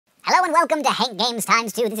Hello and welcome to Hank Games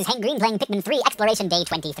times 2. This is Hank Green playing Pikmin 3 Exploration Day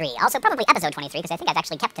 23. Also probably episode 23 because I think I've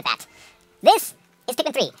actually kept to that. This is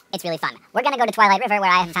Pikmin 3. It's really fun. We're going to go to Twilight River where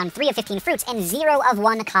I have found 3 of 15 fruits and 0 of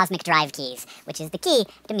 1 cosmic drive keys, which is the key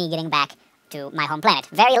to me getting back to my home planet.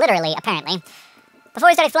 Very literally, apparently. Before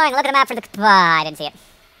we start exploring, look at the map for the... I didn't see it.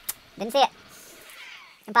 Didn't see it.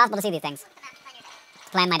 Impossible to see these things.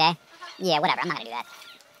 Plan my day. Yeah, whatever. I'm not going to do that.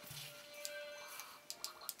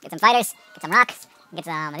 Get some fighters. Get some rocks. Get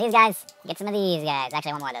some of these guys. Get some of these guys.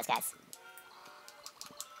 Actually, one more of those guys.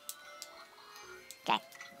 Okay.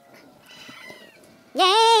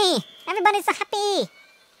 Yay! Everybody's so happy!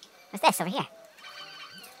 What's this over here?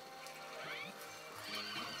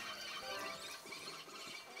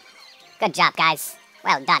 Good job, guys.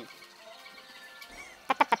 Well done.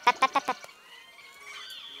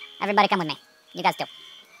 Everybody come with me. You guys too.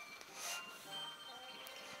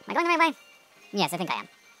 Am I going the right way? Yes, I think I am.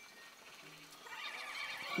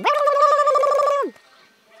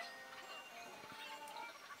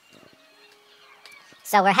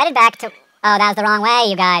 So we're headed back to... Oh, that was the wrong way,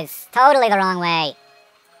 you guys. Totally the wrong way.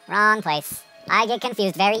 Wrong place. I get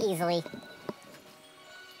confused very easily.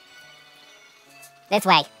 This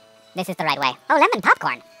way. This is the right way. Oh, lemon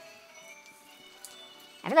popcorn.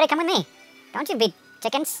 Everybody come with me. Don't you be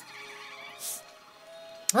chickens.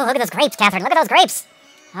 Oh, look at those grapes, Catherine. Look at those grapes.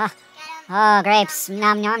 Oh, grapes.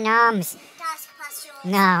 Nom, nom, noms. Dusk pustules.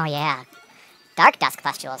 No, yeah. Dark dusk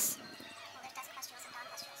pustules. Well, there's dusk pustules and dawn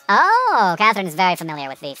pustules. Oh, Catherine is very familiar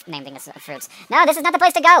with the naming of fruits. No, this is not the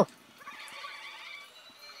place to go.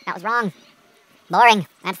 That was wrong. Boring.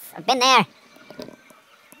 I've been there.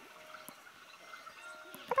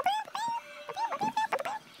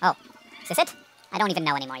 Oh, is this it? I don't even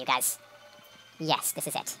know anymore, you guys. Yes, this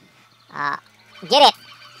is it. Get it.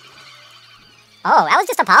 Oh, that was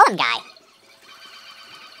just a pollen guy.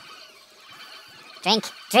 Drink,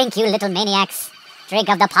 drink, you little maniacs. Drink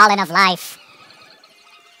of the pollen of life.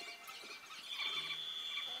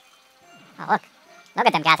 Oh, look. Look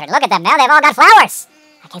at them, Catherine. Look at them. Now they've all got flowers.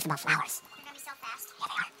 I gave them all flowers. They're gonna be so fast. Yeah,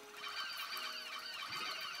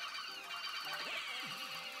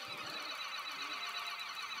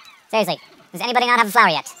 they are. Seriously, does anybody not have a flower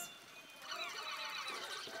yet?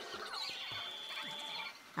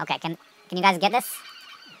 Okay, can you guys get this?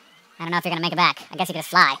 I don't know if you're gonna make it back. I guess you could just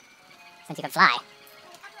fly. Since you can fly.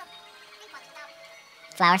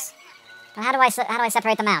 Flowers? But how do I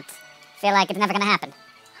separate them out? Feel like it's never gonna happen.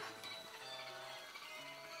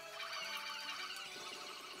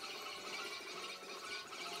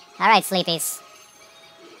 Alright, sleepies.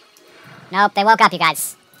 Nope, they woke up, you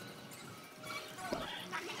guys.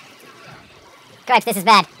 Gripes, this is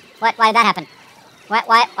bad. What? Why did that happen?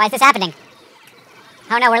 Why is this happening?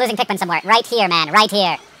 Oh no, we're losing Pikmin somewhere. Right here, man. Right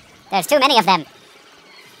here. There's too many of them.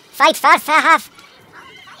 Fight fast, fast.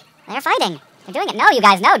 They're fighting. They're doing it. No, you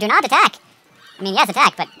guys, no. Do not attack. I mean, yes,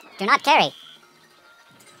 attack, but do not carry.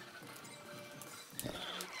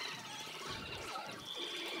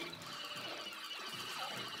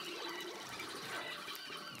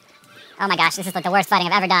 Oh my gosh, this is like the worst fighting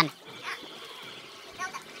I've ever done.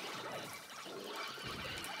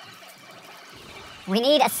 We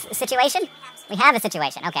need a situation? We have a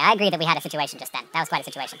situation. Okay, I agree that we had a situation just then. That was quite a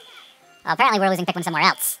situation. Well, apparently we're losing Pikmin somewhere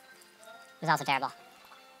else. It was also terrible.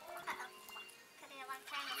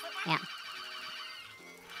 Yeah.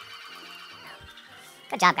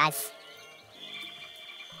 Good job, guys.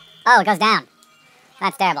 Oh, it goes down.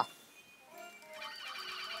 That's terrible.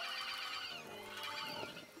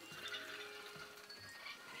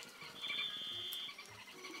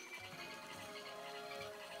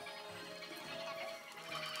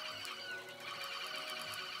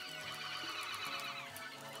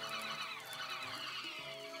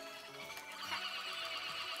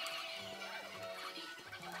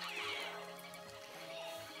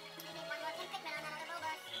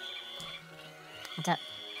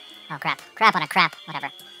 Oh, crap. Crap on a crap. Whatever.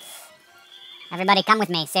 Everybody come with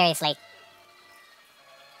me, seriously.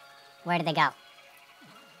 Where did they go?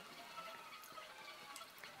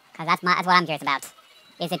 Because that's what I'm curious about.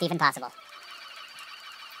 Is it even possible?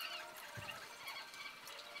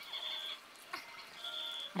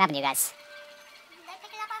 What happened to you guys? They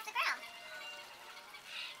picked it up off the ground.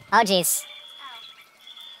 Oh, jeez.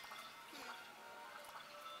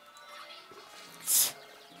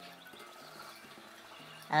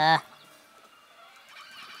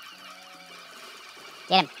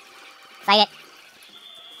 Get him. Fight it.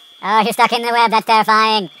 Oh, you're stuck in the web. That's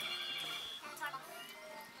terrifying.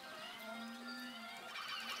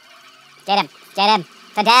 Get him. Get him.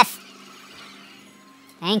 To death.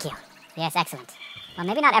 Thank you. Yes, excellent. Well,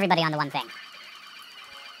 maybe not everybody on the one thing.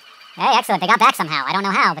 Hey, excellent. They got back somehow. I don't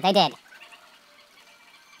know how, but they did.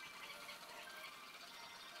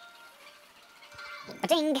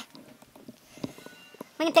 Ba-ding!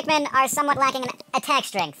 Winged Pikmin are somewhat lacking in attack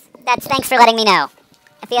strength. That's thanks for letting me know.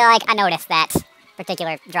 I feel like I noticed that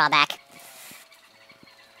particular drawback.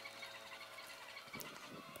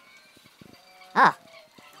 Oh.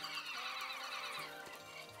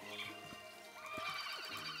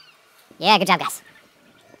 Yeah, good job, guys.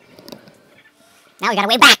 Now we got a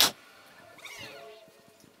way back.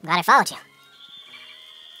 I'm glad I followed you.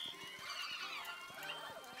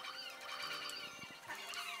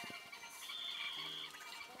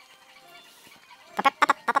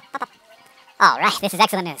 All right, this is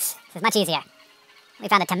excellent news. This is much easier. We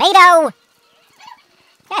found a tomato.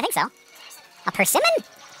 Yeah, I think so. A persimmon?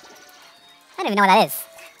 I don't even know what that is.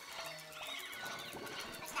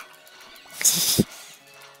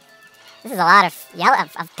 This is a lot of yellow,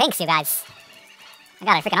 of pinks, you guys. I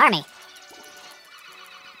got a freaking army.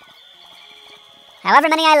 However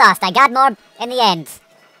many I lost, I got more in the end.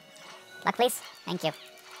 Luck, please. Thank you.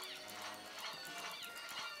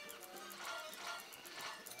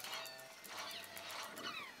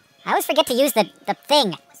 I always forget to use the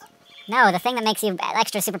thing. No, the thing that makes you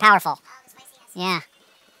extra super powerful. Yeah.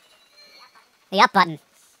 The up button.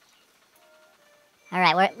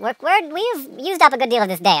 Alright, we've used up a good deal of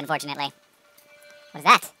this day, unfortunately. What is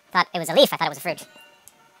that? Thought it was a leaf. I thought it was a fruit.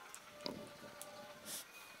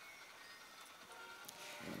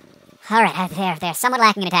 Alright, they're somewhat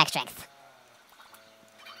lacking in attack strength.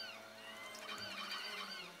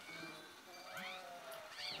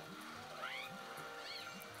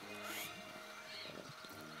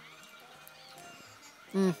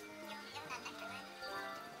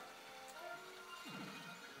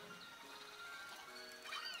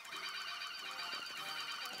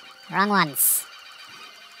 Wrong ones.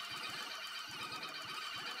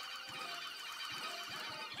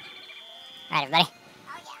 Alright, everybody.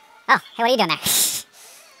 Oh, hey, what are you doing there?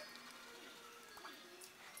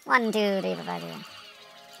 1, 2, 3, 4, 5, 6.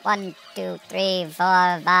 1, 2, 3,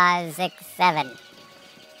 4, 5, 6, 7.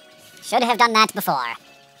 Should have done that before.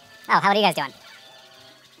 Oh, how are you guys doing?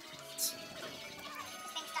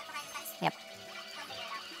 Yep.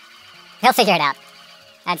 He'll figure it out.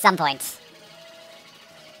 At some point.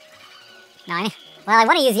 No, well, I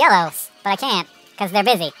want to use yellows, but I can't, because they're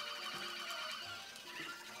busy.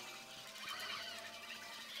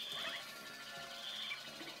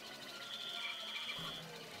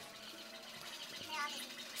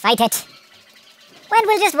 Fight it. Well,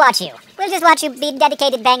 we'll just watch you. We'll just watch you be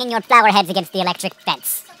dedicated banging your flower heads against the electric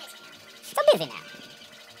fence. So busy now.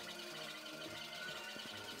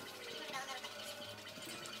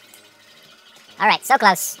 Alright, so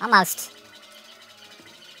close. Almost.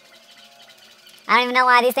 I don't even know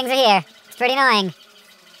why these things are here. It's pretty annoying.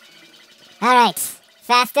 Alright.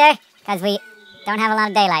 Faster, because we don't have a lot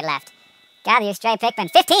of daylight left. Gather your stray Pikmin.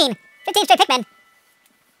 15! 15 stray Pikmin!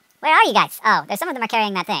 Where are you guys? Oh, there's some of them are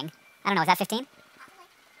carrying that thing. I don't know, is that 15?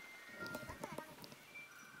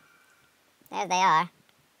 There they are.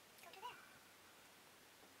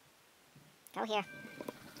 Go here.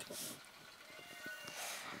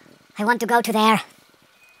 I want to go to there.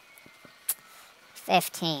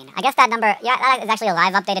 15. I guess that number, yeah, that is actually a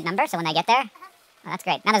live updated number, so when they get there, oh, that's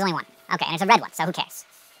great. Now there's only one. Okay, and it's a red one, so who cares?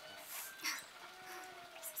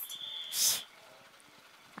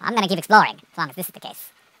 I'm gonna keep exploring, as long as this is the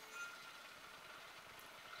case.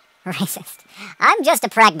 Racist. I'm just a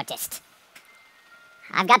pragmatist.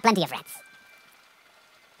 I've got plenty of friends.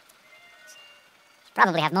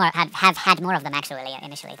 Probably have had more of them actually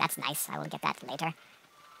initially. That's nice. I will get that later.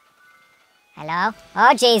 Hello?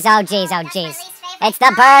 Oh jeez, oh jeez, oh jeez. It's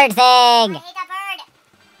the bird thing! I hate that bird.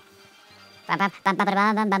 Are you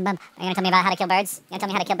gonna tell me about how to kill birds? You gonna tell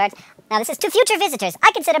me how to kill birds? Now this is to future visitors.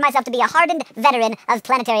 I consider myself to be a hardened veteran of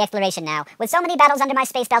planetary exploration now. With so many battles under my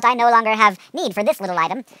space belt, I no longer have need for this little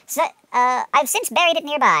item. So, I've since buried it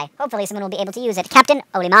nearby. Hopefully someone will be able to use it. Captain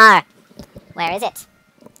Olimar. Where is it?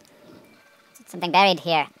 Something buried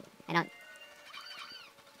here. I don't...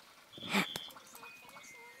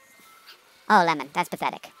 Oh, Lemon. That's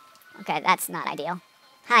pathetic. Okay, that's not ideal.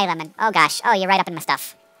 Hi, Lemon. Oh, gosh. Oh, you're right up in my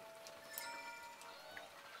stuff.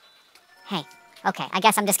 Hey. Okay, I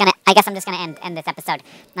guess I'm just gonna end this episode.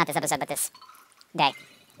 Not this episode, but this day.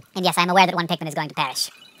 And yes, I'm aware that one Pikmin is going to perish.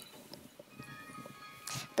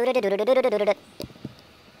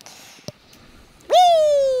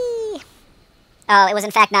 Whee! Oh, it was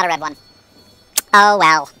in fact not a red one. Oh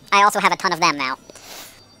well. I also have a ton of them now.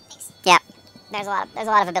 Yeah. There's a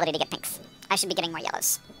lot of ability to get pinks. I should be getting more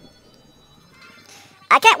yellows.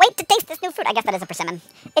 I can't wait to taste this new fruit. I guess that is a persimmon.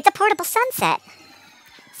 It's a portable sunset.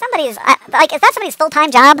 Somebody's, like, is that somebody's full-time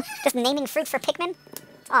job? Just naming fruit for Pikmin?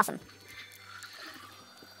 It's awesome.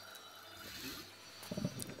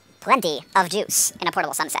 Plenty of juice in a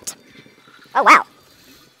portable sunset. Oh, wow.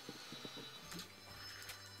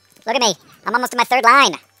 Look at me. I'm almost to my third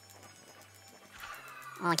line.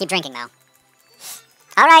 Oh, I keep drinking, though.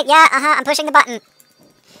 All right, yeah, I'm pushing the button.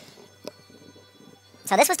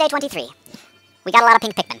 So this was day 23. We got a lot of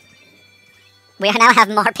pink Pikmin. We now have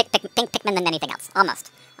more pink Pikmin than anything else.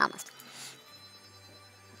 Almost.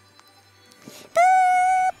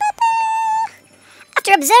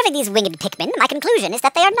 After observing these winged Pikmin, my conclusion is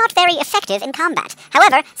that they are not very effective in combat.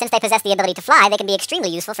 However, since they possess the ability to fly, they can be extremely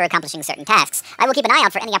useful for accomplishing certain tasks. I will keep an eye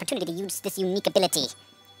out for any opportunity to use this unique ability.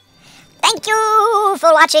 Thank you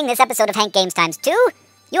for watching this episode of Hank Games Times 2.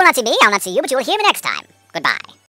 You will not see me, I will not see you, but you will hear me next time. Goodbye.